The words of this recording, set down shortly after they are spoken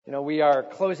We are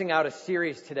closing out a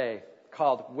series today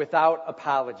called Without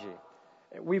Apology.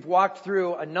 We've walked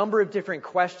through a number of different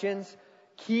questions,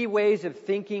 key ways of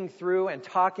thinking through and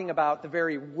talking about the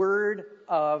very Word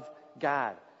of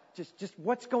God. Just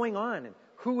what's going on and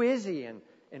who is He and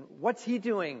what's He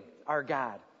doing, our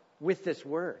God, with this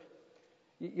Word.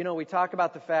 We talk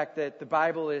about the fact that the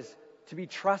Bible is to be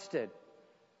trusted.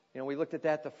 We looked at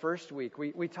that the first week.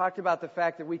 We talked about the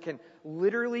fact that we can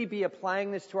literally be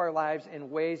applying this to our lives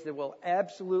in ways that will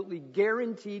absolutely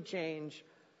guarantee change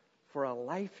for a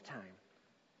lifetime.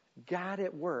 God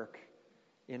at work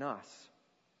in us.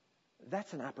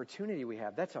 That's an opportunity we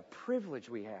have. That's a privilege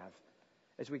we have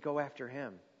as we go after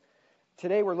Him.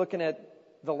 Today we're looking at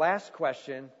the last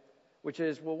question, which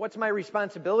is, what's my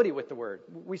responsibility with the Word?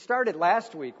 We started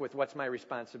last week with what's my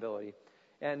responsibility.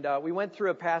 And we went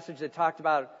through a passage that talked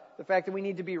about the fact that we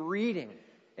need to be reading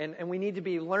and we need to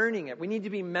be learning it. We need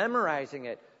to be memorizing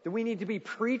it. That we need to be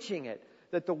preaching it.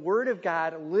 That the Word of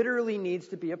God literally needs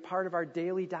to be a part of our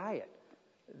daily diet.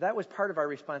 That was part of our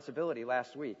responsibility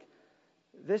last week.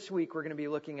 This week we're going to be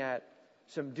looking at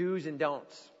some do's and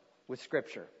don'ts with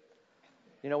Scripture.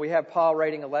 We have Paul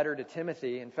writing a letter to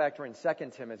Timothy. In fact, we're in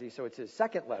 2 Timothy, so it's his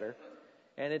second letter.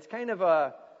 And it's kind of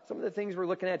some of the things we're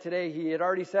looking at today he had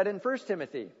already said in 1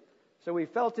 Timothy. So we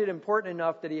felt it important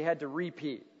enough that he had to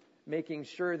repeat, making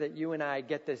sure that you and I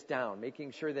get this down,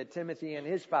 making sure that Timothy and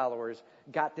his followers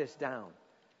got this down.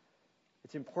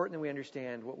 It's important that we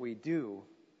understand what we do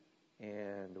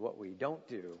and what we don't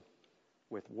do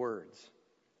with words.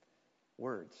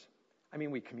 Words.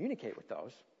 We communicate with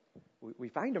those. We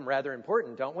find them rather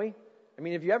important, don't we?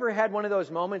 Have you ever had one of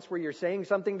those moments where you're saying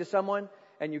something to someone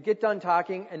and you get done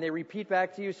talking and they repeat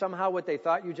back to you somehow what they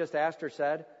thought you just asked or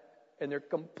said? And they're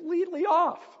completely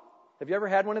off. Have you ever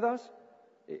had one of those?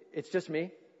 It's just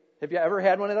me. Have you ever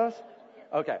had one of those?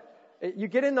 Okay. You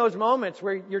get in those moments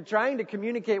where you're trying to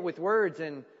communicate with words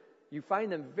and you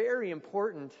find them very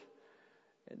important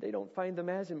and they don't find them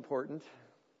as important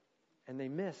and they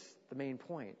miss the main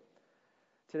point.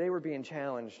 Today we're being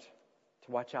challenged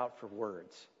to watch out for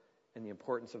words and the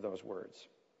importance of those words.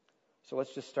 So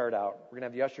let's just start out. We're going to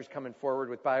have the ushers coming forward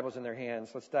with Bibles in their hands.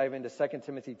 Let's dive into 2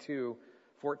 Timothy 2.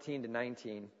 14 to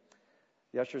 19.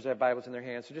 The ushers have Bibles in their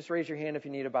hands. So just raise your hand if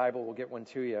you need a Bible. We'll get one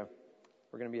to you.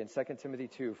 We're going to be in 2 Timothy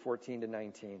 2, 14 to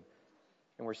 19.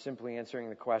 And we're simply answering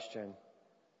the question,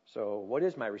 so what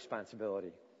is my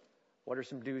responsibility? What are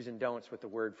some do's and don'ts with the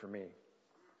Word for me?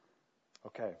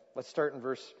 Okay, let's start in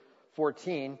verse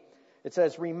 14. It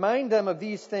says, "Remind them of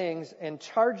these things and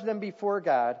charge them before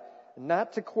God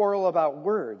not to quarrel about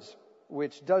words,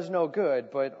 which does no good,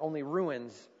 but only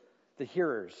ruins the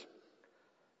hearers."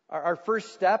 Our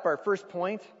first step, our first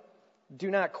point, do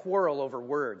not quarrel over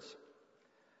words.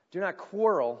 Do not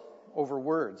quarrel over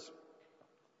words.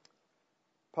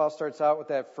 Paul starts out with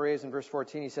that phrase in verse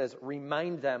 14. He says,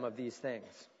 remind them of these things.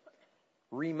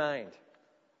 Remind.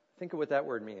 Think of what that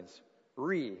word means.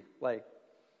 Like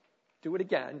do it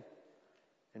again,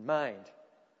 and mind.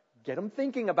 Get them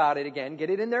thinking about it again. Get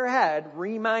it in their head.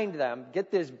 Remind them.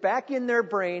 Get this back in their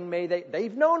brain.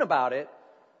 They've known about it.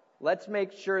 Let's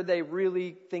make sure they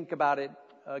really think about it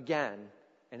again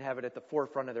and have it at the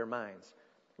forefront of their minds.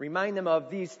 Remind them of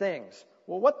these things.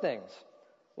 Well, what things?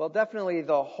 Well, definitely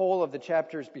the whole of the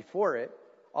chapters before it,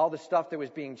 all the stuff that was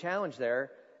being challenged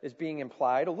there is being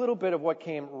implied. A little bit of what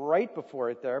came right before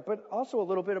it there, but also a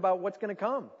little bit about what's going to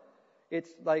come.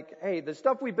 It's like, hey, the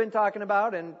stuff we've been talking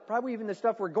about and probably even the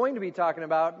stuff we're going to be talking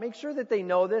about, make sure that they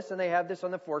know this and they have this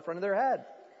on the forefront of their head.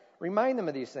 Remind them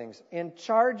of these things and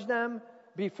charge them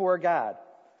before God.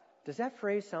 Does that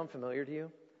phrase sound familiar to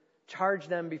you? Charge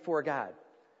them before God.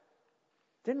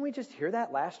 Didn't we just hear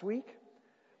that last week?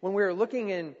 When we were looking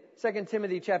in 2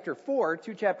 Timothy chapter 4,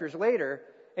 2 chapters later,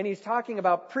 and he's talking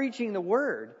about preaching the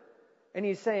Word. And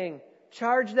he's saying,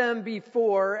 charge them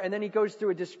before, and then he goes through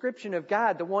a description of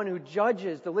God, the one who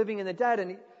judges the living and the dead.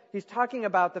 And he's talking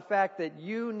about the fact that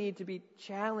you need to be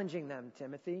challenging them,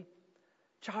 Timothy.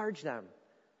 Charge them.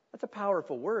 That's a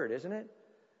powerful word, isn't it?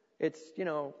 It's,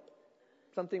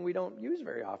 something we don't use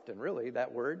very often, really,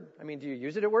 that word. Do you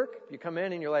use it at work? You come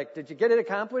in and you're like, did you get it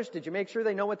accomplished? Did you make sure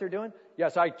they know what they're doing?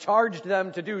 Yes, I charged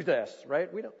them to do this,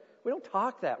 right? We don't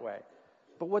talk that way.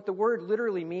 But what the word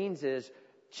literally means is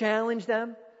challenge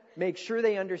them, make sure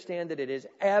they understand that it is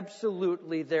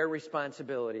absolutely their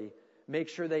responsibility. Make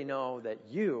sure they know that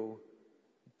you,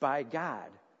 by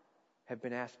God, have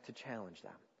been asked to challenge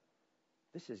them.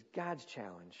 This is God's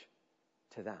challenge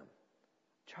to them.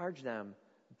 Charge them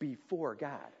before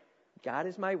God. God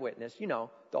is my witness, the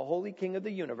holy King of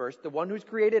the universe, the one who's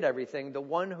created everything, the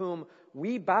one whom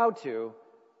we bow to.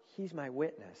 He's my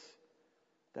witness.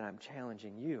 then I'm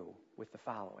challenging you with the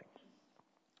following.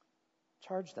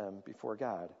 Charge them before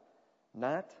God,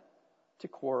 not to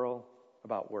quarrel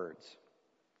about words.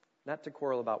 Not to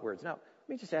quarrel about words. Now, let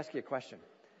me just ask you a question.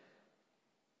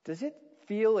 Does it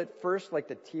feel at first like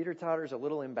the teeter-totter's a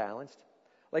little imbalanced?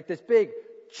 Like this big,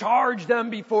 charge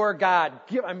them before God.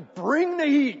 Bring the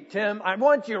heat, Tim. I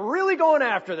want you really going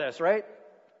after this, right?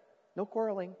 No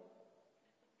quarreling.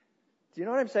 Do you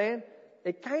know what I'm saying?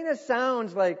 It kind of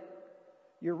sounds like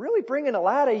you're really bringing a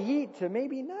lot of heat to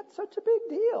maybe not such a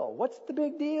big deal. What's the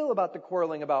big deal about the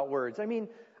quarreling about words? I mean,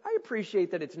 I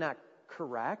appreciate that it's not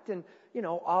correct and,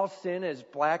 all sin is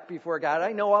black before God.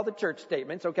 I know all the church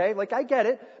statements, okay? Like, I get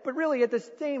it. But really, at the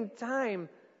same time,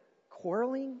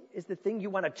 quarreling is the thing you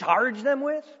want to charge them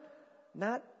with,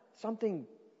 not something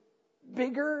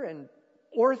bigger and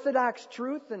orthodox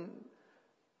truth. And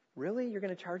really, you're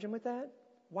going to charge them with that?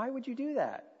 Why would you do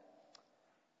that?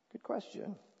 Good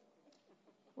question.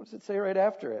 What does it say right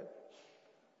after it?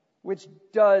 Which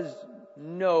does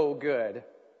no good.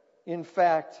 In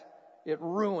fact, it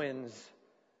ruins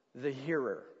the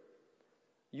hearer.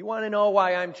 You want to know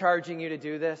why I'm charging you to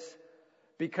do this?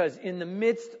 Because in the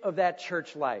midst of that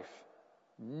church life,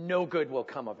 no good will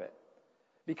come of it.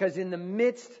 Because in the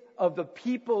midst of the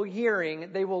people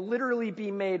hearing, they will literally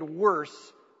be made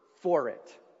worse for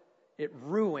it. It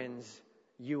ruins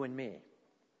you and me.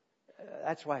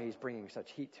 That's why he's bringing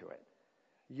such heat to it.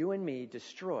 You and me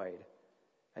destroyed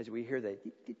as we hear the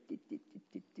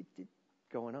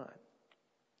going on.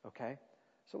 Okay?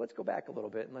 So let's go back a little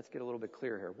bit and let's get a little bit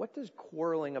clearer here. What does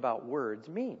quarreling about words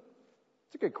mean?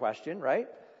 It's a good question, right?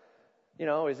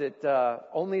 Is it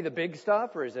only the big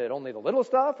stuff, or is it only the little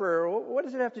stuff, or what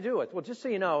does it have to do with? Well, just so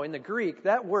you know, in the Greek,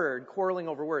 that word, quarreling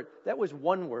over word, that was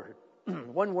one word.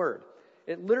 One word.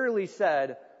 It literally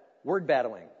said word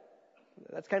battling.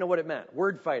 That's kind of what it meant,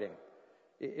 word fighting.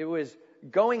 It was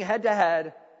going head to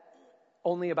head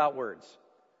only about words.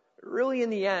 Really, in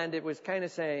the end, it was kind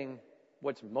of saying,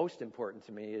 what's most important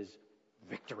to me is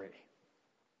victory.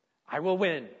 I will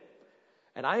win.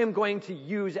 And I am going to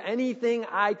use anything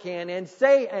I can and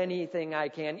say anything I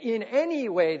can in any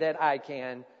way that I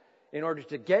can in order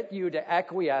to get you to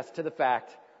acquiesce to the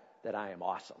fact that I am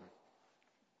awesome.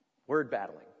 Word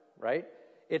battling, right?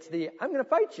 It's I'm going to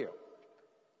fight you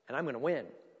and I'm going to win.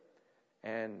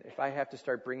 And if I have to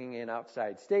start bringing in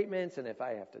outside statements, and if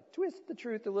I have to twist the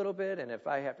truth a little bit, and if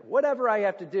I have to, whatever I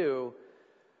have to do,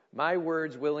 my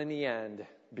words will in the end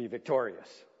be victorious.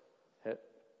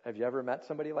 Have you ever met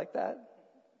somebody like that?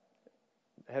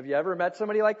 Have you ever met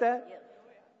somebody like that?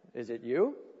 Is it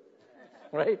you?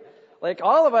 Right? Like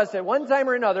all of us at one time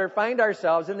or another find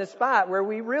ourselves in this spot where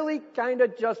we really kind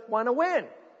of just want to win.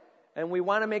 And we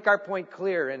want to make our point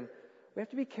clear. And we have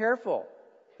to be careful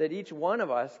that each one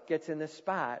of us gets in this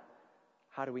spot.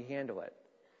 How do we handle it?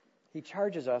 He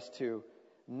charges us to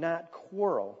not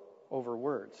quarrel over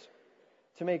words.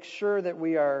 To make sure that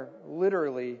we are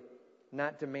literally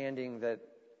not demanding that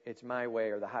it's my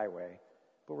way or the highway,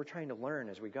 but we're trying to learn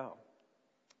as we go.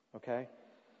 Okay?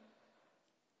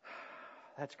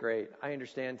 That's great. I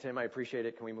understand, Tim. I appreciate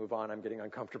it. Can we move on? I'm getting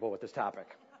uncomfortable with this topic.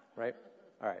 Right?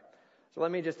 All right. So let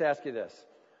me just ask you this.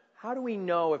 How do we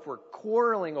know if we're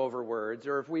quarreling over words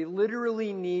or if we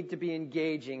literally need to be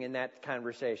engaging in that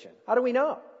conversation? How do we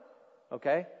know?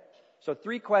 Okay? So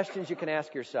 3 questions you can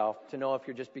ask yourself to know if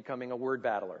you're just becoming a word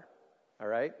battler. All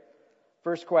right?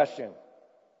 First question.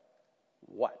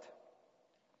 What?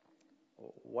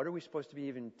 What are we supposed to be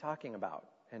even talking about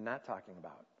and not talking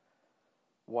about?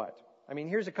 What? I mean,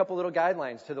 here's a couple little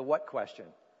guidelines to the what question.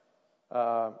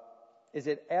 Is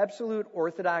it absolute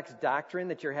orthodox doctrine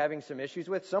that you're having some issues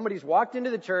with? Somebody's walked into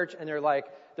the church and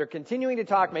they're continuing to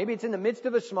talk. Maybe it's in the midst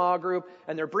of a small group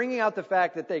and they're bringing out the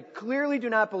fact that they clearly do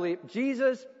not believe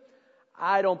Jesus.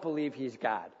 I don't believe he's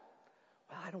God.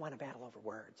 Well, I don't want to battle over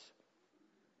words.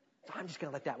 So I'm just going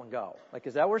to let that one go. Like,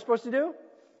 is that what we're supposed to do?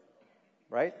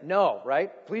 Right? No,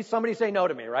 right? Please somebody say no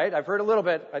to me, right? I've heard a little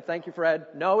bit. I thank you, Fred.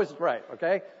 No is right,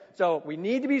 okay? So we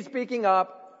need to be speaking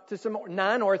up to some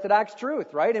non-orthodox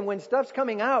truth, right? And when stuff's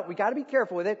coming out, we got to be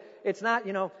careful with it. It's not,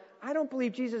 I don't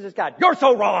believe Jesus is God. You're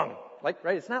so wrong! Like,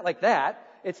 right? It's not like that.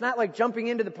 It's not like jumping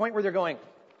into the point where they're going,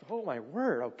 oh my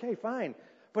word, okay, fine.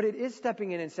 But it is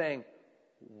stepping in and saying,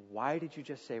 why did you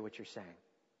just say what you're saying?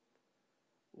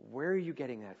 Where are you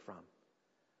getting that from?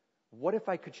 What if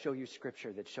I could show you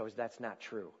scripture that shows that's not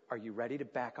true? Are you ready to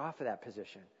back off of that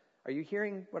position? Are you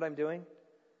hearing what I'm doing?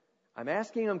 I'm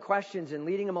asking them questions and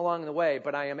leading them along the way,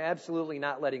 but I am absolutely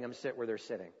not letting them sit where they're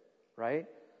sitting, right?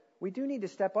 We do need to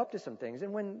step up to some things.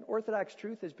 And when Orthodox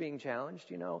truth is being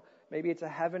challenged, maybe it's a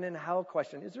heaven and hell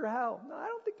question. Is there hell? No, I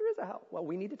don't think there is a hell. Well,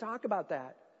 we need to talk about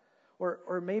that.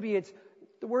 Or maybe it's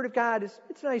the Word of God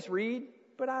it's a nice read,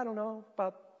 but I don't know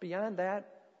about beyond that.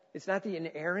 It's not the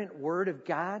inerrant Word of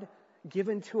God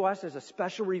given to us as a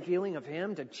special revealing of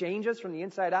Him to change us from the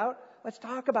inside out. Let's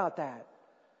talk about that.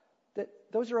 That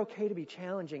those are okay to be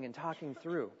challenging and talking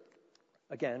through.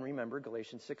 Again, remember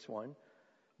Galatians 6:1.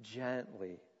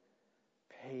 Gently,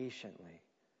 patiently,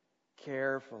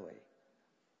 carefully.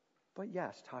 But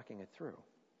yes, talking it through.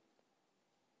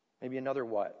 Maybe another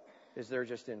what is there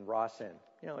just in raw sin?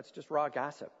 It's just raw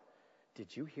gossip.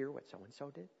 Did you hear what so-and-so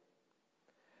did?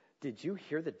 Did you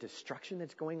hear the destruction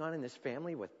that's going on in this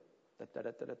family with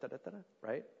da-da-da-da-da-da-da,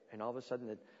 right? And all of a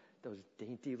sudden those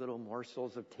dainty little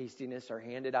morsels of tastiness are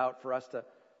handed out for us to,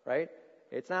 right?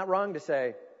 It's not wrong to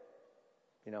say,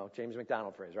 James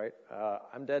McDonald phrase, right?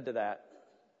 I'm dead to that,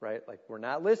 right? Like, we're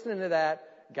not listening to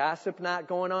that. Gossip not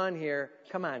going on here.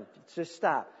 Come on, just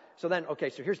stop. So then, okay,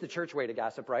 so here's the church way to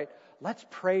gossip, right? Let's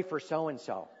pray for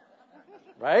so-and-so,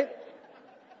 right?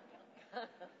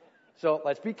 So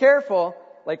let's be careful.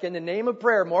 Like, in the name of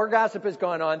prayer, more gossip has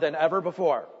gone on than ever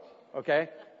before, okay?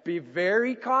 Be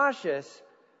very cautious.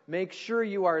 Make sure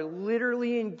you are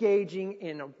literally engaging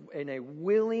in a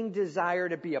willing desire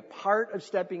to be a part of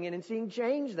stepping in and seeing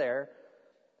change there,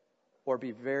 or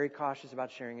be very cautious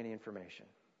about sharing any information.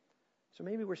 So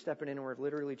maybe we're stepping in and we're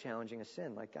literally challenging a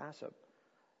sin like gossip.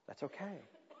 That's okay.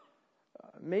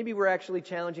 Maybe we're actually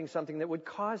challenging something that would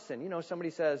cause sin.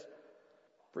 Somebody says,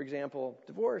 for example,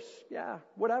 divorce, yeah,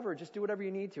 whatever, just do whatever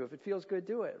you need to. If it feels good,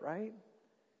 do it, right?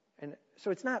 And so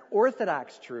it's not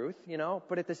orthodox truth,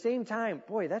 but at the same time,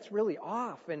 boy, that's really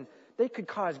off, and they could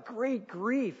cause great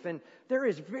grief. And there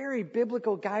is very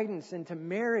biblical guidance into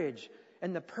marriage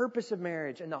and the purpose of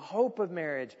marriage and the hope of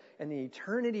marriage and the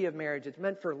eternity of marriage. It's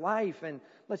meant for life. And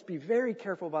let's be very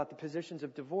careful about the positions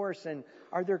of divorce. And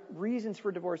are there reasons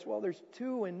for divorce? Well, there's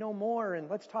 2 and no more. And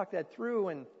let's talk that through.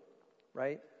 And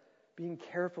right, being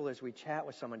careful as we chat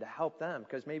with someone to help them,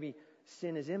 because maybe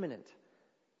sin is imminent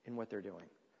in what they're doing.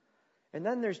 And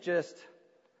then there's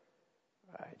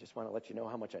I just want to let you know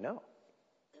how much I know,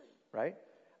 right?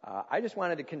 I just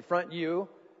wanted to confront you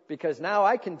because now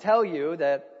I can tell you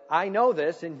that I know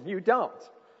this and you don't.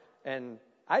 And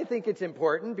I think it's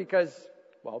important because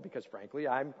frankly,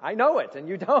 I know it and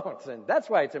you don't. And that's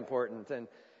why it's important. And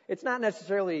it's not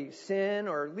necessarily sin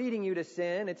or leading you to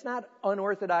sin. It's not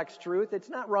unorthodox truth. It's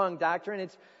not wrong doctrine.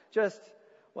 It's just,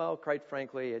 quite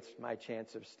frankly, it's my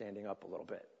chance of standing up a little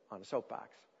bit on a soapbox.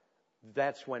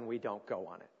 That's when we don't go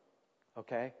on it.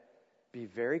 Okay? Be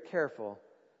very careful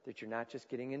that you're not just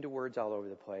getting into words all over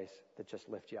the place that just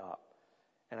lift you up.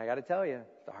 And I got to tell you,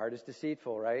 the heart is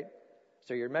deceitful, right?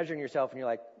 So you're measuring yourself and you're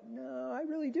like, no, I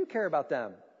really do care about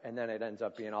them. And then it ends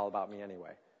up being all about me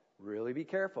anyway. Really be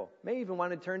careful. May even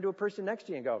want to turn to a person next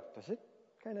to you and go, does it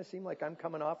kind of seem like I'm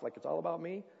coming off like it's all about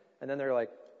me? And then they're like,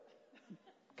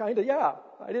 kind of, yeah.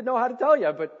 I didn't know how to tell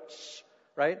you, but shh,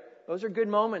 right? Those are good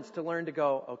moments to learn to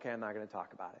go, okay, I'm not going to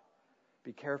talk about it.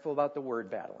 Be careful about the word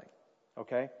battling.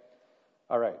 Okay?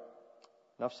 All right.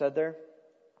 Enough said there?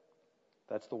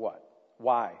 That's the what.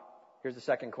 Why? Here's the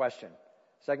second question.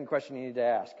 Second question you need to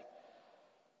ask.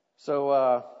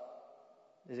 So,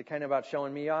 is it kind of about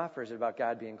showing me off, or is it about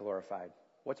God being glorified?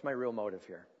 What's my real motive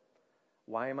here?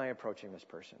 Why am I approaching this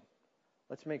person?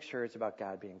 Let's make sure it's about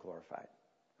God being glorified.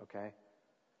 Okay?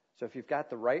 So if you've got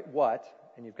the right what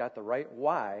and you've got the right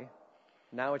why,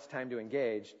 now it's time to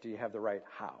engage. Do you have the right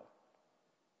how?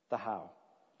 The how.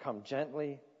 Come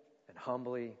gently and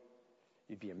humbly.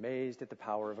 You'd be amazed at the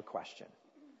power of a question.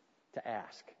 To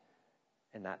ask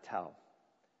and not tell.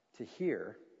 To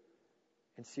hear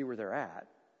and see where they're at.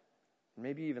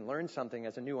 Maybe even learn something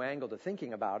as a new angle to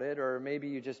thinking about it, or maybe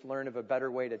you just learn of a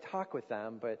better way to talk with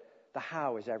them, but the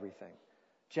how is everything.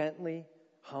 Gently,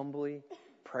 humbly,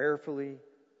 prayerfully,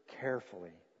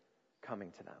 carefully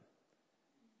coming to them.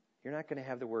 You're not going to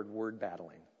have the word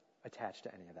battling attached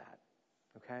to any of that.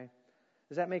 Okay?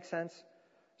 Does that make sense?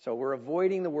 So we're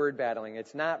avoiding the word battling.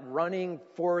 It's not running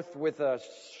forth with a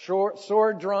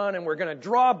sword drawn and we're going to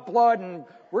draw blood and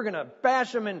we're going to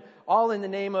bash them, and all in the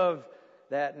name of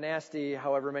that nasty,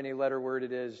 however many letter word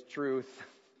it is, truth.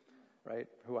 Right?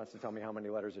 Who wants to tell me how many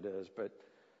letters it is? But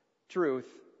truth,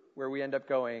 where we end up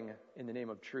going, in the name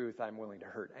of truth, I'm willing to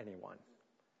hurt anyone.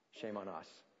 Shame on us.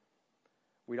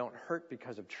 We don't hurt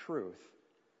because of truth.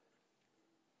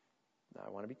 Now, I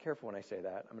want to be careful when I say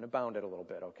that. I'm going to bound it a little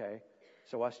bit, okay?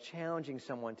 So us challenging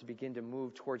someone to begin to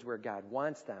move towards where God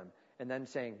wants them and then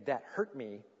saying, that hurt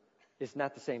me, is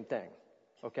not the same thing,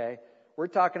 okay? We're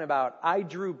talking about, I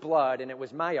drew blood and it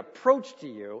was my approach to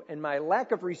you and my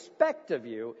lack of respect of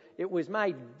you. It was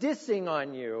my dissing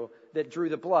on you that drew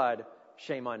the blood.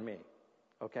 Shame on me,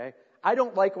 okay? I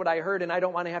don't like what I heard and I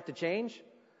don't want to have to change.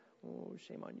 Oh,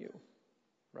 shame on you,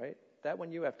 right? That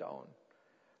one you have to own.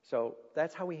 So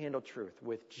that's how we handle truth,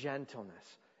 with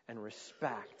gentleness and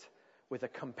respect, with a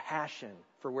compassion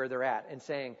for where they're at, and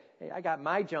saying, hey, I got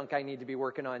my junk I need to be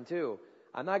working on too.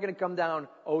 I'm not going to come down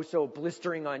so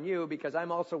blistering on you because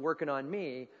I'm also working on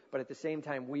me, but at the same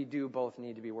time, we do both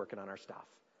need to be working on our stuff,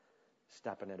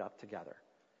 stepping it up together.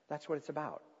 That's what it's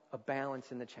about, a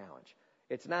balance in the challenge.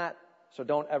 It's not, so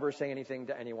don't ever say anything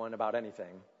to anyone about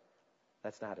anything.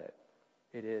 That's not it.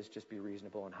 It is just be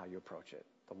reasonable in how you approach it.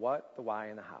 The what, the why,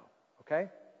 and the how. Okay?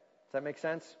 Does that make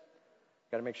sense?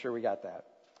 Got to make sure we got that.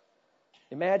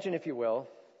 Imagine, if you will,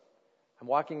 I'm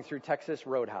walking through Texas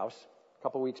Roadhouse a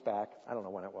couple weeks back. I don't know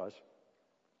when it was.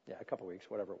 Yeah, a couple weeks,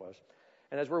 whatever it was.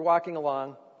 And as we're walking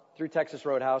along through Texas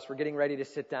Roadhouse, we're getting ready to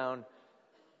sit down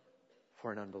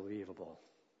for an unbelievable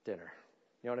dinner.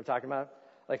 You know what I'm talking about?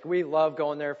 Like, we love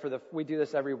going there we do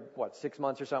this every, 6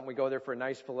 months or something. We go there for a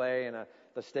nice filet and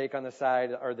the steak on the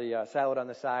side, or the salad on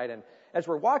the side. And as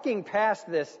we're walking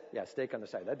past this, steak on the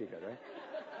side, that'd be good, right?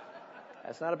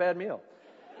 That's not a bad meal.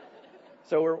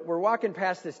 So we're walking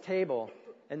past this table,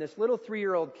 and this little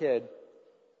 3-year-old kid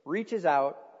reaches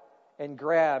out and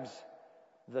grabs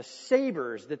the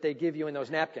sabers that they give you in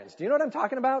those napkins. Do you know what I'm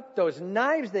talking about? Those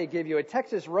knives they give you at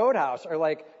Texas Roadhouse are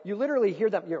like, you literally hear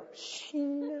them, you're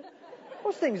shing.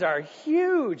 Those things are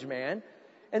huge, man.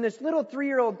 And this little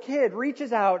 3-year-old kid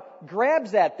reaches out,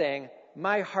 grabs that thing.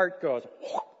 My heart goes,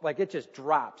 like it just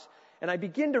drops. And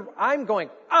I'm going,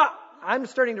 I'm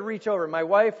starting to reach over. My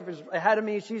wife is ahead of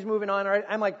me. She's moving on. Right?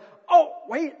 I'm like, oh,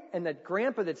 wait. And the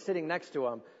grandpa that's sitting next to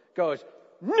him goes,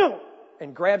 no,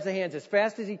 and grabs the hands as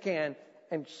fast as he can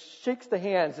and shakes the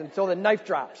hands until the knife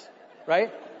drops,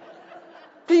 right?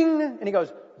 Ding! And he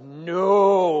goes,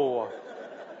 no,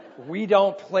 we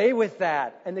don't play with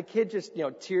that. And the kid just,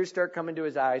 tears start coming to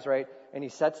his eyes, right? And he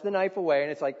sets the knife away,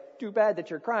 and it's like, too bad that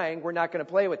you're crying. We're not going to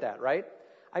play with that, right?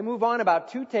 I move on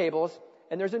about 2 tables,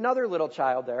 and there's another little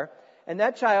child there. And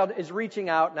that child is reaching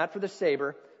out, not for the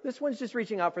saber. This one's just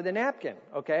reaching out for the napkin,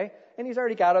 okay? And he's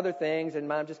already got other things, and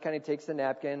mom just kind of takes the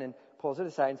napkin and pulls it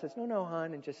aside and says, no,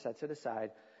 hon, and just sets it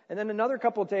aside. And then another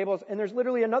couple of tables, and there's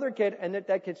literally another kid, and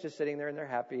that kid's just sitting there, and they're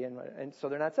happy, and so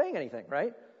they're not saying anything,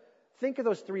 right? Think of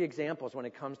those 3 examples when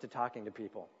it comes to talking to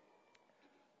people.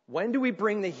 When do we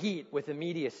bring the heat with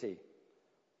immediacy?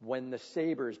 When the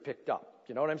saber's picked up.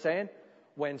 You know what I'm saying?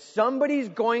 When somebody's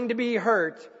going to be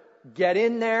hurt, get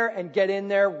in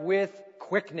there with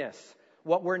quickness.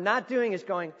 What we're not doing is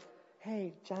going,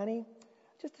 hey, Johnny,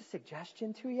 just a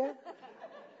suggestion to you.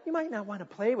 You might not want to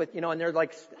play with, and they're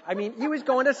like, he was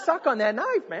going to suck on that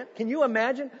knife, man. Can you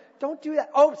imagine? Don't do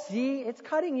that. Oh, see, it's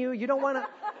cutting you. You don't want to.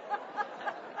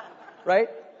 Right?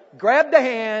 Grab the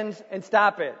hands and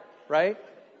stop it. Right?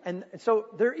 And so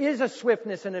there is a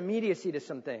swiftness and immediacy to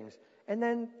some things. And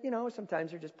then,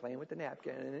 sometimes you're just playing with the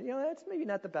napkin. And, that's maybe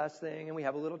not the best thing. And we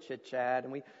have a little chit-chat,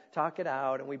 and we talk it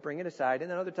out, and we bring it aside.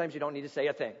 And then other times you don't need to say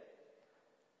a thing.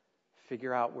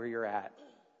 Figure out where you're at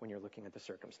when you're looking at the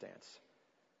circumstance.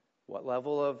 What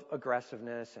level of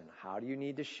aggressiveness, and how do you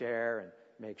need to share, and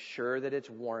make sure that it's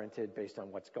warranted based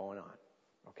on what's going on.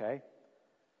 Okay?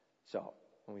 So,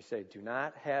 when we say do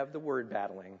not have the word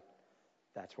battling,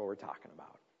 that's what we're talking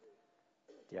about.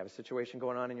 Do you have a situation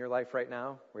going on in your life right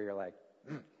now where you're like,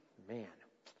 man,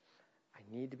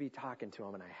 I need to be talking to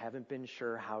him and I haven't been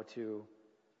sure how to.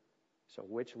 So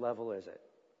which level is it?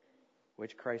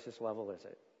 Which crisis level is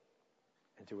it?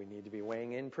 And do we need to be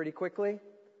weighing in pretty quickly?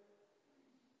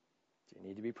 Do you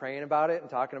need to be praying about it and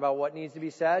talking about what needs to be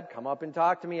said? Come up and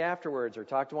talk to me afterwards, or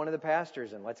talk to one of the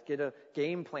pastors, and let's get a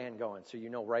game plan going so you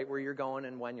know right where you're going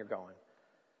and when you're going.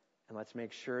 And let's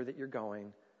make sure that you're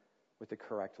going with the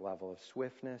correct level of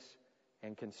swiftness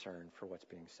and concern for what's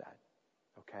being said.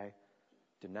 Okay?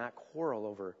 Do not quarrel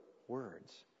over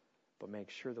words, but make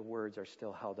sure the words are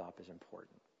still held up as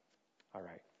important. All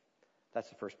right. That's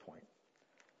the first point.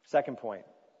 Second point.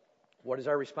 What is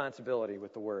our responsibility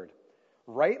with the word?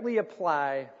 Rightly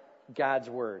apply God's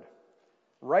word.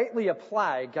 Rightly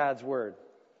apply God's word.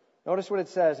 Notice what it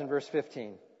says in verse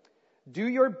 15. Do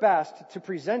your best to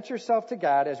present yourself to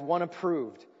God as one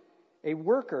approved, a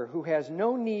worker who has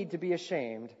no need to be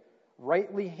ashamed,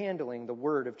 rightly handling the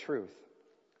word of truth.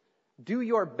 Do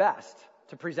your best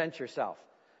to present yourself.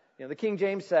 The King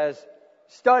James says,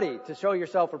 study to show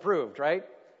yourself approved, right?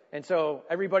 And so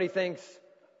everybody thinks,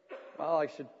 well, I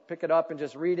should pick it up and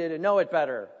just read it and know it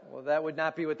better. Well, that would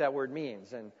not be what that word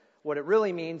means. And what it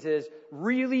really means is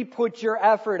really put your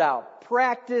effort out.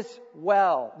 Practice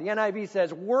well. The NIV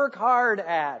says work hard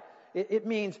at. It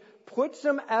means put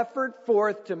some effort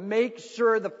forth to make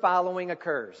sure the following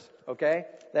occurs. okay?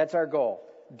 That's our goal.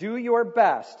 Do your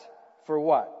best for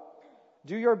what?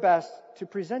 Do your best to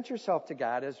present yourself to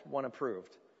God as one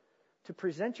approved. To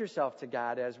present yourself to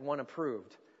God as one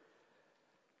approved.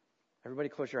 Everybody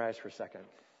close your eyes for a second.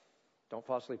 Don't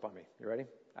fall asleep on me. You ready?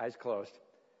 Eyes closed.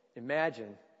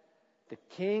 Imagine the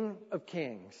King of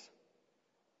Kings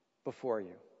before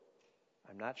you.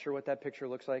 I'm not sure what that picture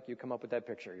looks like. You come up with that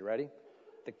picture. You ready?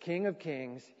 The King of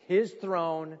Kings, His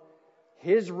throne,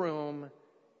 His room,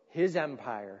 His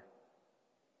empire.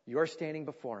 You're standing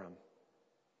before Him.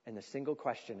 And the single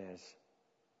question is,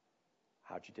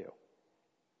 how'd you do?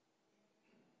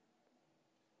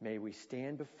 May we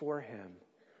stand before Him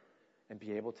and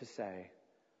be able to say,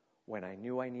 when I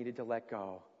knew I needed to let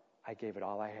go, I gave it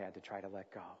all I had to try to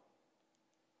let go.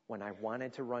 When I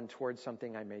wanted to run towards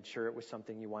something, I made sure it was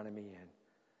something you wanted me in.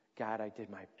 God, I did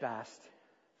my best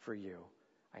for you.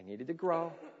 I needed to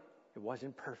grow. It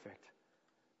wasn't perfect.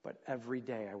 But every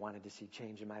day I wanted to see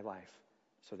change in my life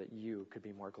so that you could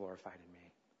be more glorified in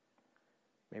me.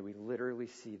 May we literally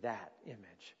see that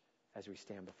image as we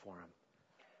stand before Him.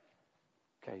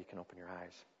 Okay, you can open your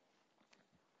eyes.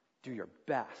 Do your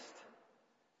best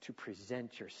to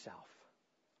present yourself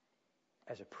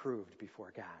as approved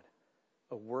before God.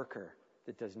 A worker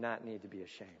that does not need to be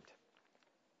ashamed.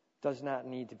 Does not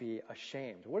need to be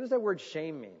ashamed. What does that word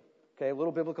shame mean? Okay, a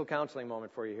little biblical counseling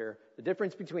moment for you here. The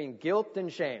difference between guilt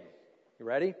and shame. You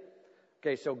ready?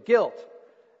 Okay, so guilt.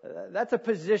 That's a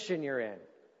position you're in.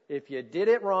 If you did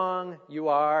it wrong, you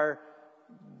are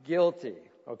guilty.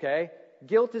 Okay?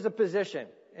 Guilt is a position.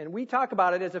 And we talk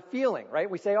about it as a feeling, right?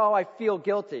 We say, oh, I feel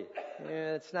guilty.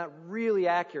 It's not really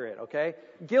accurate, okay?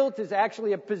 Guilt is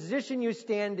actually a position you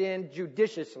stand in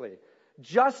judiciously.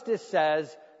 Justice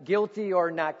says guilty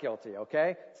or not guilty,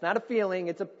 okay? It's not a feeling,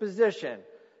 it's a position.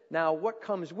 Now, what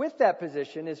comes with that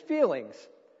position is feelings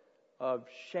of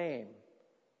shame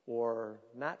or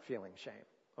not feeling shame,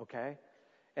 okay?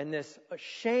 And this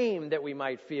shame that we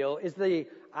might feel is the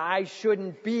I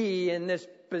shouldn't be in this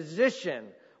position.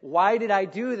 Why did I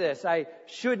do this? I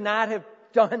should not have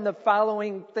done the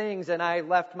following things, and I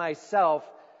left myself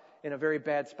in a very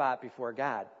bad spot before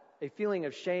God. A feeling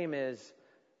of shame is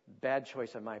bad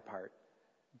choice on my part.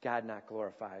 God not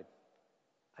glorified.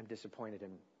 I'm disappointed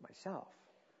in myself.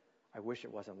 I wish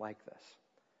it wasn't like this.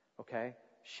 Okay?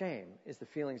 Shame is the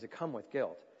feelings that come with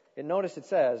guilt. And notice it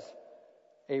says,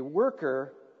 a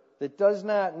worker that does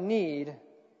not need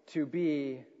to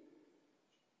be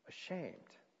ashamed.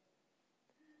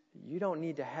 You don't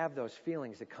need to have those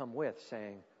feelings that come with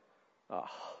saying, oh,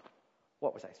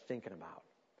 what was I thinking about?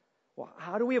 Well,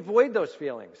 how do we avoid those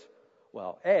feelings?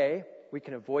 Well, A, we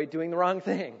can avoid doing the wrong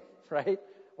thing, right?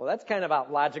 Well, that's kind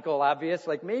of logical, obvious.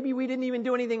 Like maybe we didn't even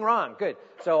do anything wrong. Good.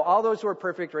 So all those who are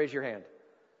perfect, raise your hand.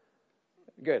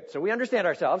 Good. So we understand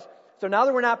ourselves. So now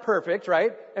that we're not perfect,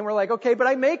 right? And we're like, okay, but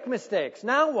I make mistakes.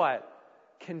 Now what?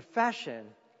 Confession.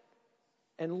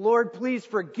 And Lord, please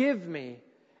forgive me.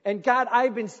 And God,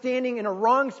 I've been standing in a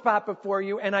wrong spot before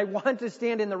you, and I want to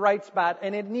stand in the right spot,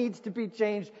 and it needs to be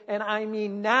changed. And I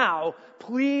mean now,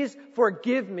 please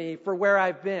forgive me for where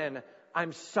I've been.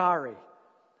 I'm sorry.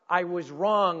 I was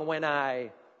wrong when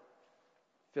I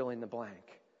fill in the blank.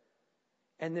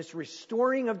 And this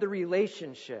restoring of the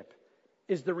relationship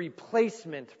is the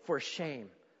replacement for shame.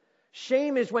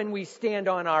 Shame is when we stand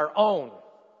on our own.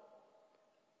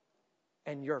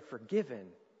 And you're forgiven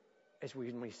as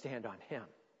when we stand on Him.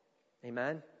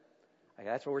 Amen?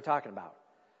 That's what we're talking about.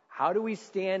 How do we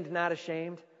stand not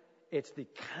ashamed? It's the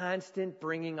constant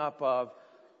bringing up of,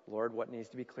 Lord, what needs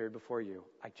to be cleared before you?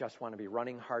 I just want to be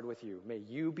running hard with you. May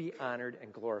you be honored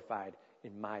and glorified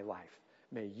in my life.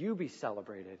 May you be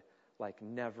celebrated like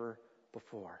never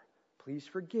before. Please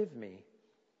forgive me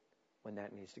when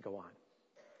that needs to go on.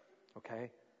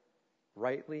 Okay?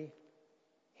 Rightly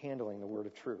handling the word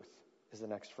of truth is the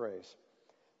next phrase.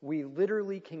 We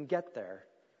literally can get there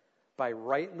by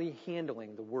rightly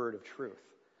handling the word of truth.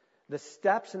 The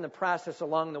steps in the process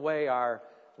along the way are,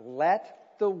 let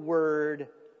the word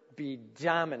be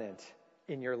dominant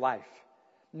in your life.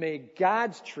 May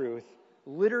God's truth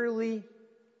literally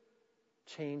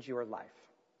change your life.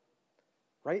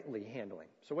 Rightly handling.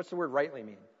 So what's the word rightly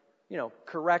mean?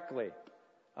 Correctly.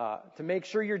 To make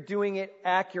sure you're doing it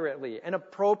accurately and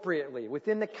appropriately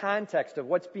within the context of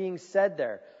what's being said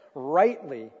there.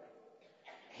 Rightly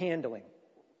handling.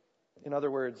 In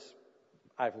other words,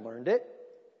 I've learned it,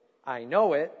 I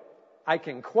know it, I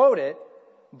can quote it,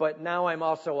 but now I'm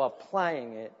also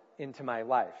applying it into my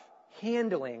life.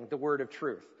 Handling the word of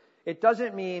truth. It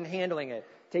doesn't mean handling it,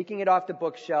 taking it off the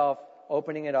bookshelf,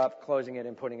 opening it up, closing it,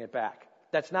 and putting it back.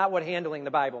 That's not what handling the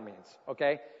Bible means,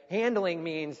 okay? Handling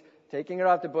means taking it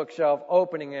off the bookshelf,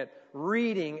 opening it,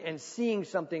 reading and seeing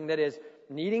something that is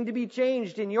needing to be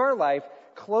changed in your life,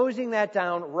 closing that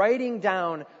down, writing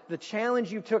down the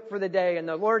challenge you took for the day, and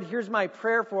the Lord, here's my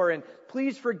prayer for, and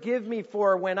please forgive me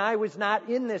for when I was not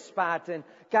in this spot, and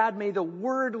God, may the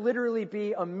Word literally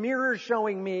be a mirror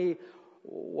showing me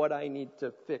what I need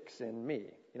to fix in me.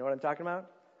 You know what I'm talking about?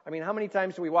 I mean, how many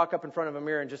times do we walk up in front of a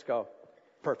mirror and just go,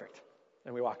 perfect,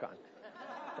 and we walk on?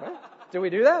 Right? Do we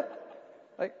do that?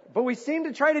 But we seem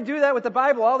to try to do that with the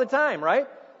Bible all the time, right?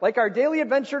 Like our daily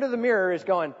adventure to the mirror is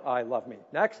going, oh, I love me.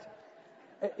 Next.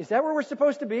 Is that where we're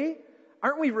supposed to be?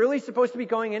 Aren't we really supposed to be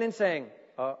going in and saying,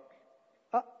 what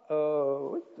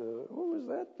was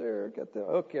that there?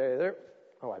 Okay, there.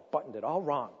 Oh, I buttoned it all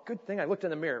wrong. Good thing I looked in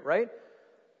the mirror, right?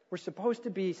 We're supposed to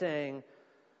be saying,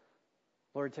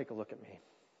 Lord, take a look at me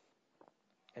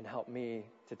and help me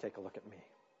to take a look at me.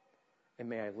 And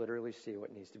may I literally see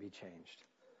what needs to be changed.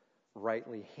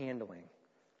 Rightly handling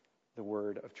the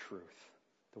word of truth.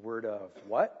 The word of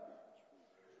what?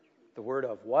 The word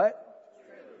of what?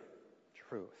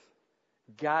 Truth.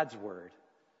 God's word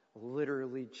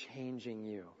literally changing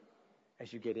you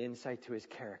as you get insight to his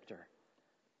character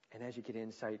and as you get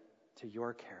insight to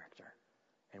your character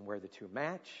and where the two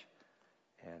match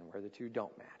and where the two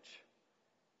don't match.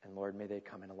 And Lord, may they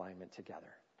come in alignment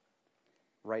together.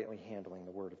 Rightly handling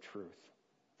the word of truth.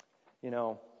 You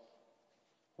know,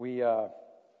 we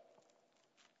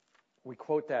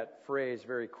quote that phrase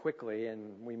very quickly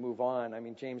and we move on. I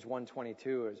mean, James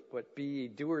 1:22 is, but be ye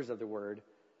doers of the word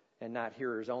and not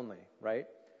hearers only, right?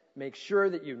 Make sure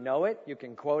that you know it, you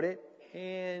can quote it,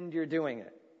 and you're doing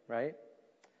it, right?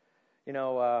 You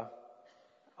know,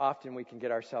 often we can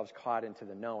get ourselves caught into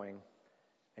the knowing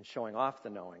and showing off the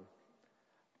knowing,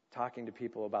 talking to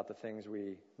people about the things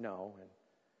we know and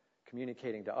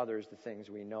communicating to others the things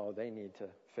we know they need to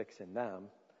fix in them.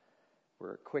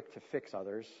 We're quick to fix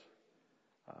others.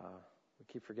 We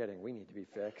keep forgetting we need to be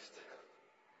fixed.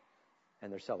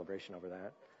 And there's celebration over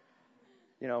that.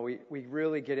 You know, we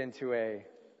really get into a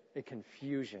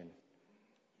confusion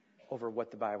over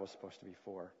what the Bible is supposed to be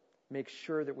for. Make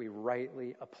sure that we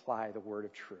rightly apply the word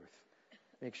of truth.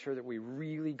 Make sure that we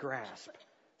really grasp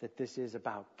that this is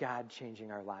about God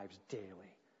changing our lives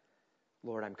daily.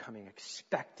 Lord, I'm coming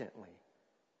expectantly.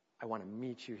 I want to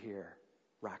meet you here.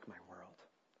 Rock my world.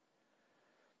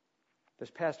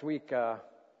 This past week,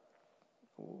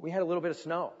 we had a little bit of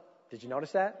snow. Did you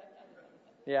notice that?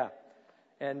 Yeah.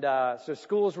 And so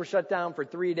schools were shut down for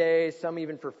 3 days, some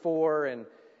even for 4.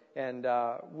 And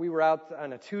we were out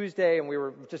on a Tuesday, and we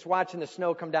were just watching the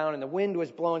snow come down, and the wind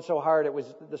was blowing so hard,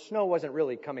 the snow wasn't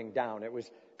really coming down. It was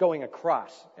going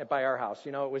across by our house.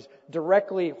 You know, it was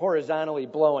directly horizontally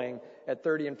blowing at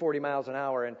 30 and 40 miles an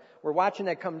hour. And we're watching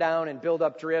that come down and build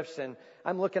up drifts, and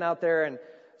I'm looking out there, and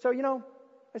so, you know,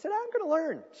 I said, I'm going to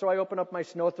learn. So I open up my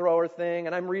snow thrower thing,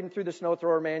 and I'm reading through the snow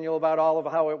thrower manual about all of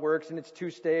how it works, and it's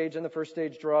 2-stage, and the first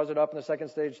stage draws it up, and the second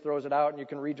stage throws it out, and you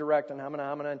can redirect and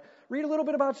and read a little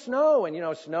bit about snow, and, you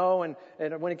know, snow, and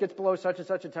when it gets below such and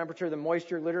such a temperature, the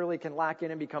moisture literally can lock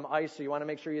in and become ice, so you want to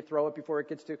make sure you throw it before it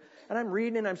gets to, and I'm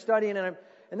reading, and I'm studying, and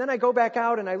then I go back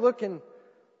out, and I look, and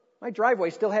my driveway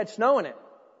still had snow in it,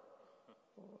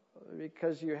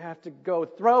 because you have to go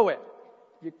throw it.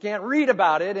 You can't read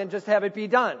about it and just have it be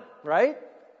done, right?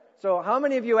 So how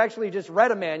many of you actually just read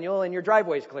a manual and your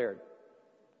driveway's cleared?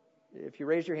 If you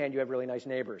raise your hand, you have really nice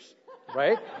neighbors,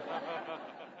 right?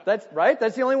 That's right.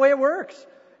 That's the only way it works.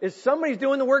 Is somebody's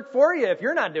doing the work for you if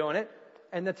you're not doing it.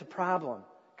 And that's a problem.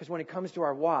 Because when it comes to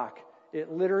our walk,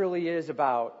 it literally is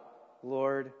about,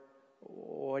 Lord,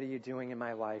 what are you doing in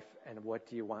my life and what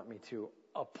do you want me to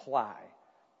apply?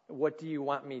 What do you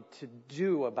want me to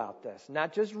do about this?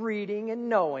 Not just reading and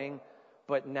knowing,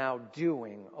 but now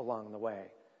doing along the way.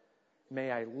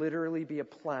 May I literally be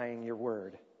applying your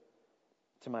word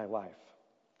to my life.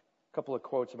 A couple of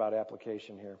quotes about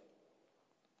application here.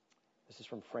 This is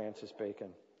from Francis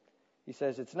Bacon. He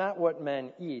says, it's not what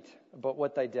men eat, but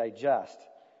what they digest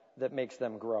that makes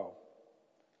them grow.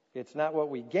 It's not what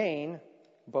we gain,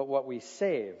 but what we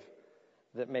save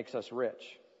that makes us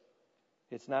rich.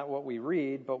 It's not what we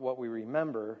read, but what we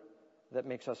remember that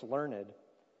makes us learned.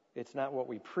 It's not what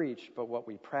we preach, but what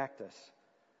we practice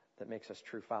that makes us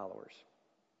true followers.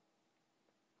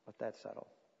 Let that settle.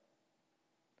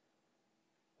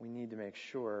 We need to make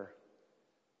sure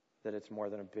that it's more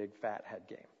than a big fat head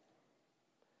game.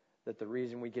 That the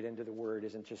reason we get into the Word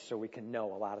isn't just so we can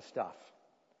know a lot of stuff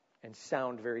and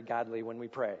sound very godly when we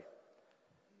pray.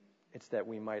 It's that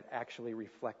we might actually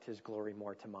reflect His glory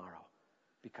more tomorrow.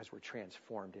 Because we're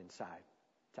transformed inside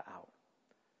to out.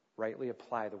 Rightly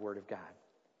apply the Word of God.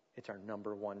 It's our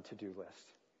number one to-do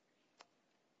list.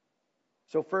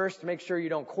 So first, make sure you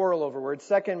don't quarrel over words.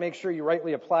 Second, make sure you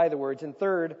rightly apply the words. And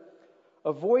third,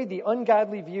 avoid the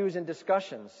ungodly views and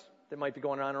discussions that might be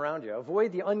going on around you.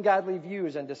 Avoid the ungodly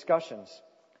views and discussions.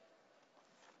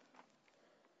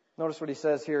 Notice what he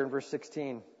says here in verse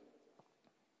 16.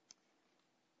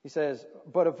 He says,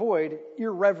 but avoid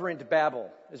irreverent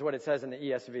babble, is what it says in the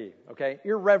ESV, okay?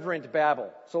 Irreverent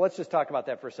babble. So let's just talk about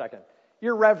that for a second.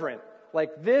 Irreverent,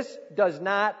 like this does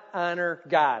not honor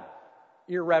God.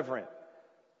 Irreverent.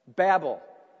 Babble,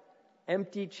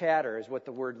 empty chatter is what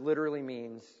the word literally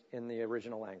means in the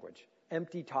original language.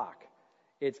 Empty talk.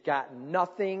 It's got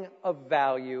nothing of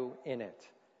value in it,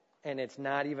 and it's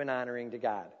not even honoring to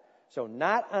God. So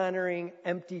not honoring,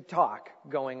 empty talk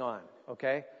going on,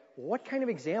 okay? What kind of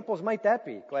examples might that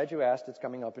be? Glad you asked. It's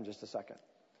coming up in just a second.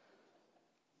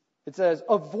 It says,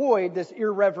 avoid this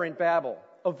irreverent babble.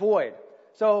 Avoid.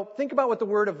 So think about what the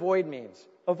word avoid means.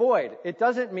 Avoid. It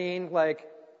doesn't mean like,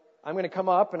 I'm going to come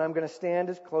up and I'm going to stand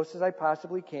as close as I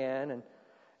possibly can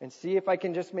and see if I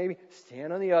can just maybe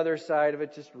stand on the other side of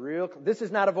it just real. This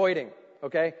is not avoiding,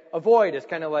 okay? Avoid is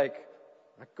kind of like,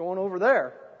 I'm not going over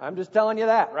there. I'm just telling you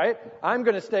that, right? I'm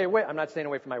going to stay away. I'm not staying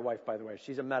away from my wife, by the way.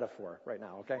 She's a metaphor right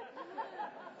now, okay?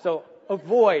 So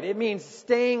avoid, it means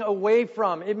staying away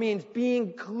from. It means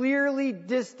being clearly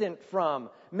distant from.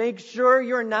 Make sure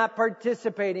you're not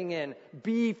participating in.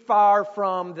 Be far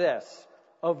from this.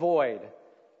 Avoid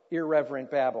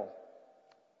irreverent babble.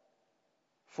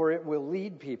 For it will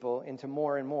lead people into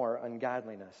more and more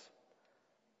ungodliness.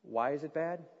 Why is it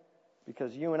bad?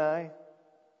 Because you and I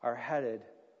are headed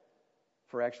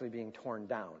for actually being torn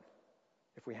down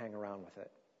if we hang around with it.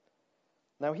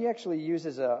 Now, he actually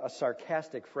uses a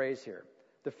sarcastic phrase here.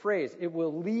 The phrase, it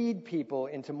will lead people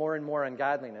into more and more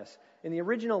ungodliness. In the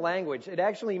original language, it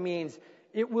actually means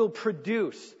it will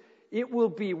produce. It will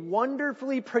be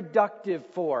wonderfully productive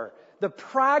for. The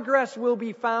progress will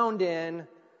be found in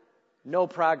no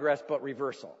progress but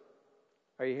reversal.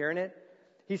 Are you hearing it?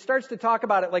 He starts to talk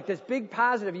about it like this big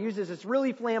positive. He uses this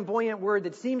really flamboyant word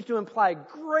that seems to imply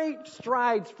great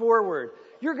strides forward.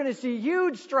 You're going to see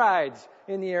huge strides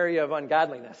in the area of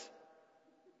ungodliness.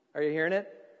 Are you hearing it?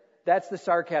 That's the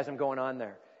sarcasm going on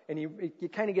there. And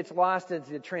it kind of gets lost as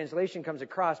the translation comes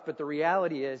across, but the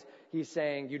reality is he's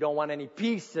saying you don't want any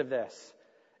piece of this.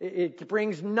 It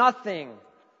brings nothing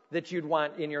that you'd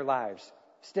want in your lives.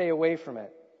 Stay away from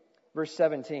it. Verse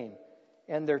 17,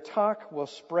 and their talk will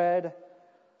spread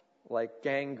like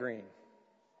gangrene.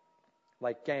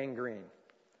 Like gangrene.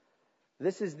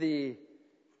 This is the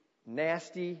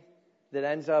nasty that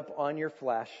ends up on your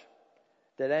flesh,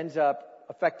 that ends up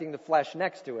affecting the flesh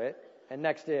next to it, and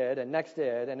next to it, and next to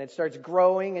it, and it starts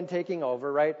growing and taking over,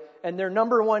 right? And their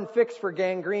number one fix for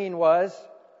gangrene was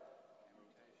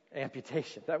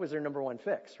amputation. That was their number one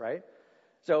fix, right?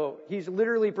 So he's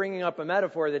literally bringing up a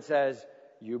metaphor that says,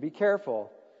 you be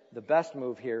careful. The best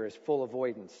move here is full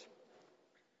avoidance.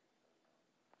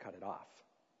 Cut it off.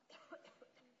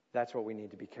 That's what we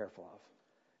need to be careful of,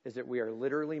 is that we are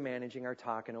literally managing our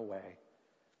talk in a way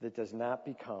that does not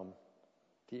become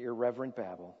the irreverent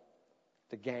babble,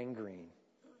 the gangrene,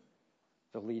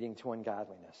 the leading to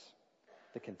ungodliness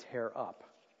that can tear up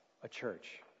a church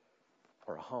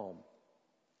or a home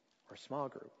or a small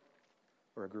group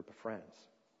or a group of friends.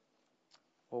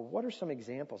 Well, what are some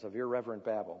examples of irreverent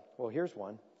babble? Well, here's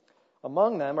one.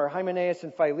 Among them are Hymenaeus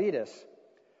and Philetus,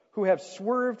 who have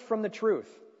swerved from the truth.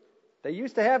 They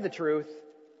used to have the truth.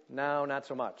 Now, not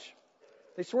so much.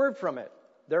 They swerved from it.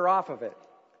 They're off of it.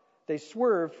 They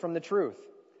swerved from the truth,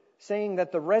 saying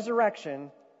that the resurrection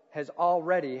has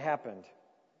already happened.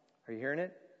 Are you hearing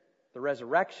it? The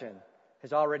resurrection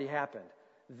has already happened.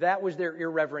 That was their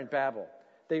irreverent babble.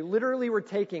 They literally were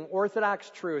taking orthodox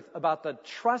truth about the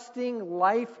trusting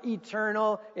life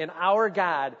eternal in our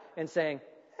God and saying,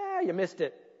 you missed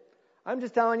it. I'm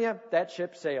just telling you, that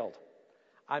ship sailed.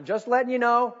 I'm just letting you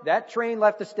know, that train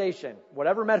left the station.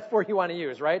 Whatever metaphor you want to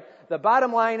use, right? The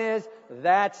bottom line is,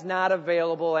 that's not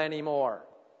available anymore.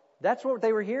 That's what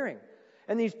they were hearing.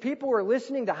 And these people were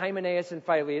listening to Hymenaeus and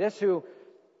Philetus, who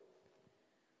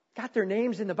got their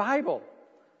names in the Bible.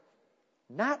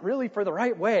 Not really for the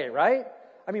right way, right?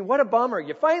 I mean, what a bummer.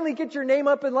 You finally get your name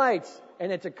up in lights,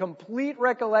 and it's a complete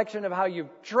recollection of how you've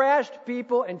trashed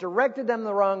people and directed them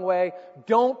the wrong way.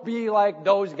 Don't be like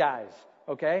those guys,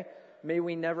 okay? May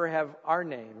we never have our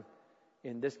name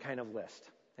in this kind of list.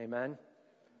 Amen?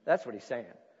 That's what he's saying.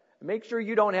 Make sure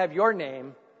you don't have your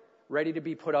name ready to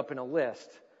be put up in a list,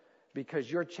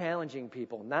 because you're challenging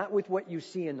people, not with what you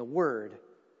see in the Word,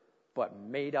 but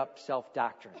made up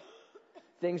self-doctrine.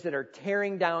 Things that are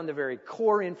tearing down the very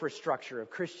core infrastructure of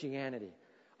Christianity,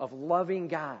 of loving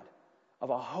God,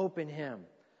 of a hope in Him,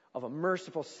 of a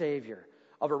merciful Savior,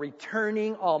 of a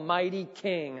returning almighty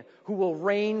King who will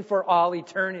reign for all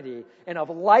eternity, and of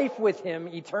life with him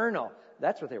eternal.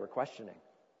 That's what they were questioning.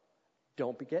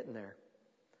 Don't be getting there.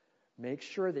 Make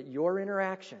sure that your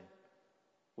interaction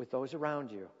with those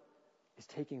around you is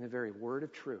taking the very word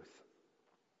of truth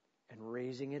and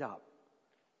raising it up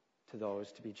to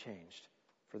those to be changed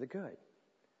for the good.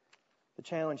 The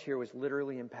challenge here was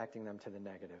literally impacting them to the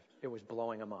negative. It was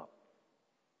blowing them up.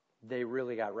 They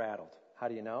really got rattled. How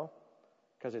do you know?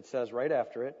 Because it says right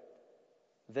after it,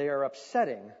 they are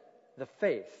upsetting the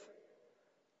faith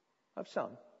of some.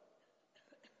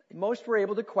 Most were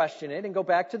able to question it and go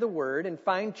back to the Word and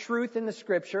find truth in the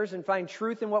Scriptures and find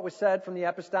truth in what was said from the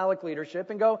apostolic leadership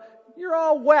and go, you're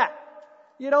all wet.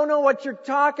 You don't know what you're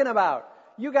talking about.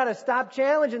 You got to stop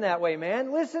challenging that way,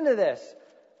 man. Listen to this.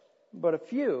 But a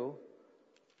few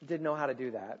didn't know how to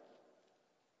do that.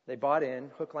 They bought in,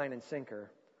 hook, line, and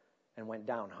sinker, and went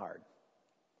down hard.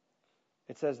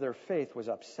 It says their faith was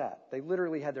upset. They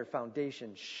literally had their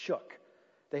foundation shook.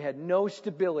 They had no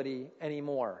stability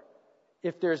anymore.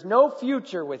 If there's no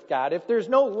future with God, if there's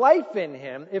no life in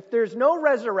Him, if there's no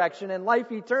resurrection and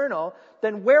life eternal,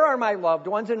 then where are my loved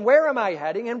ones and where am I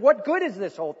heading and what good is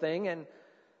this whole thing? And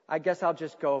I guess I'll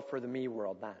just go for the me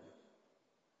world then.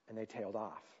 And they tailed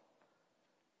off.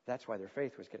 That's why their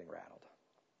faith was getting rattled.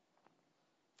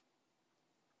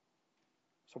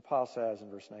 So Paul says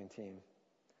in verse 19,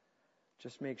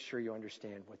 just make sure you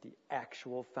understand what the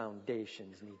actual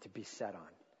foundations need to be set on.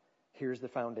 Here's the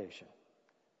foundation.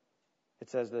 It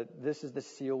says that this is the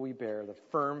seal we bear, the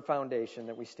firm foundation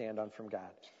that we stand on from God.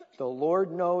 The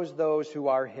Lord knows those who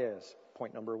are His,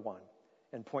 point number 1.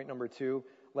 And point number 2,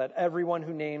 let everyone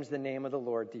who names the name of the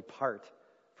Lord depart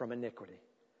from iniquity.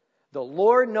 The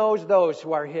Lord knows those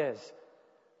who are His.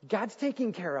 God's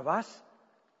taking care of us.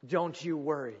 Don't you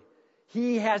worry.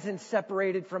 He hasn't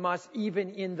separated from us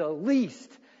even in the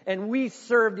least. And we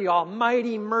serve the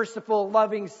almighty, merciful,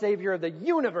 loving Savior of the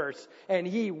universe. And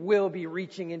He will be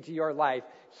reaching into your life.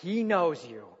 He knows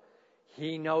you.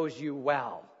 He knows you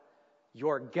well.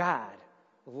 Your God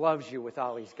loves you with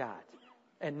all He's got.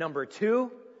 And number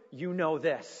 2, you know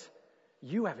this.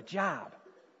 You have a job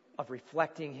of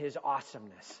reflecting His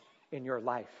awesomeness in your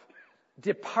life.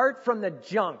 Depart from the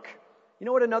junk. You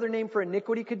know what another name for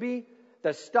iniquity could be?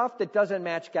 The stuff that doesn't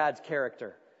match God's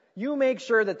character. You make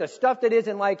sure that the stuff that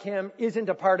isn't like Him isn't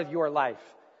a part of your life.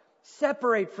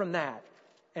 Separate from that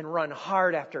and run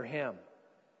hard after Him.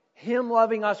 Him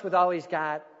loving us with all He's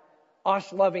got,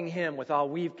 us loving Him with all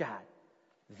we've got.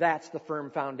 That's the firm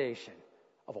foundation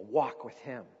of a walk with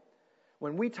Him.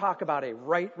 When we talk about a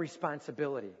right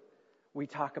responsibility, we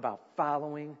talk about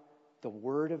following the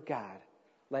Word of God,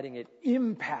 letting it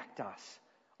impact us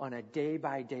on a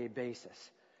day-by-day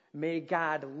basis. May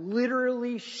God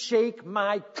literally shake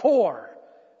my core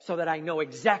so that I know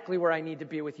exactly where I need to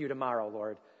be with you tomorrow,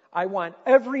 Lord. I want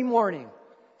every morning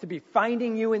to be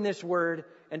finding you in this Word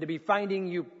and to be finding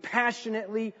you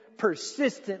passionately,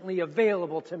 persistently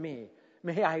available to me.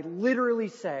 May I literally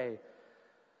say,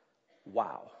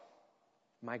 wow,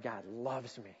 my God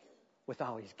loves me with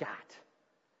all He's got.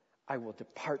 I will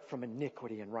depart from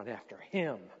iniquity and run after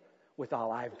Him with all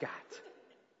I've got.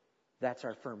 That's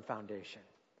our firm foundation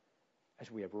as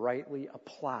we rightly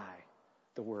apply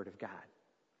the Word of God.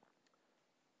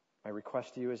 My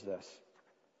request to you is this.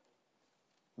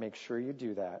 Make sure you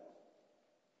do that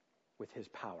with His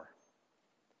power.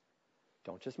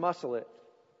 Don't just muscle it.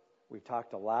 We've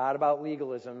talked a lot about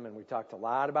legalism, and we've talked a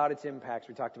lot about its impacts.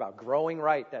 We talked about Growing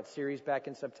Right, that series back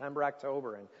in September,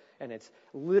 October, and it's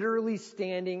literally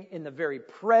standing in the very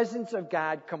presence of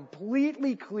God,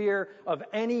 completely clear of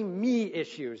any me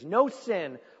issues, no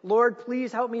sin. Lord,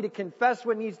 please help me to confess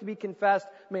what needs to be confessed.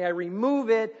 May I remove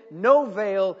it, no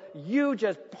veil, you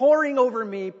just pouring over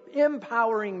me,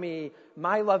 empowering me,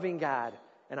 my loving God,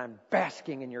 and I'm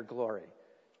basking in your glory.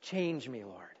 Change me,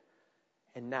 Lord.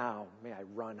 And now may I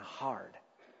run hard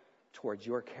towards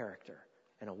your character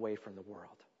and away from the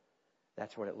world.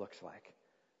 That's what it looks like.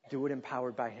 Do it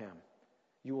empowered by Him.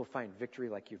 You will find victory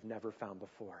like you've never found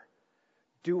before.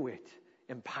 Do it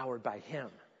empowered by Him.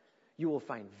 You will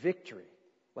find victory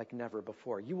like never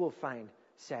before. You will find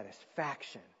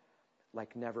satisfaction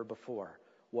like never before.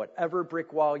 Whatever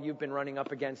brick wall you've been running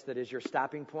up against that is your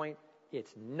stopping point,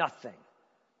 it's nothing.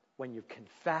 When you've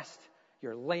confessed,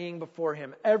 you're laying before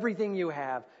Him everything you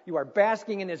have. You are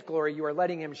basking in His glory. You are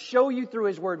letting Him show you through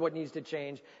His Word what needs to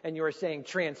change. And you are saying,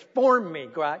 transform me,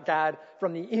 God,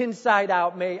 from the inside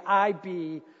out. May I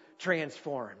be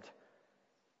transformed.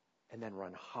 And then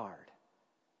run hard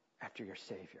after your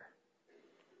Savior.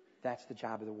 That's the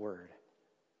job of the Word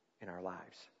in our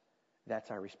lives.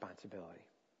 That's our responsibility.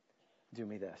 do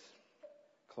me this.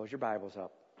 Close your Bibles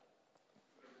up.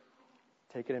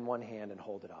 Take it in one hand and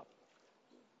hold it up.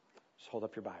 Just hold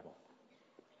up your Bible.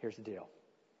 Here's the deal.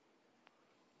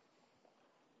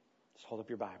 Just hold up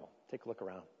your Bible. Take a look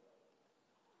around.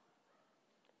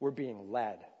 We're being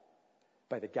led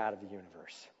by the God of the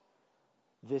universe.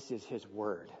 This is His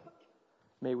Word.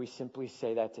 May we simply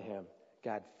say that to Him.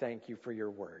 God, thank you for your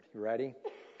Word. You ready?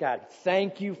 God,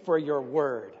 thank you for your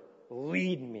Word.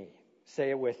 Lead me. Say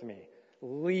it with me.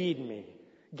 Lead me.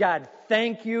 God,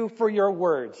 thank you for your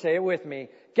Word. Say it with me.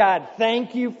 God,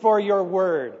 thank you for your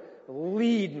Word.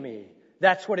 Lead me.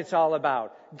 That's what it's all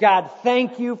about. God,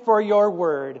 thank you for your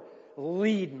Word.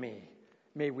 Lead me.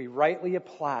 May we rightly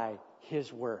apply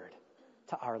His Word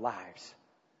to our lives.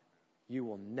 You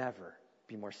will never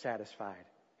be more satisfied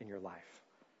in your life.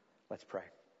 Let's pray.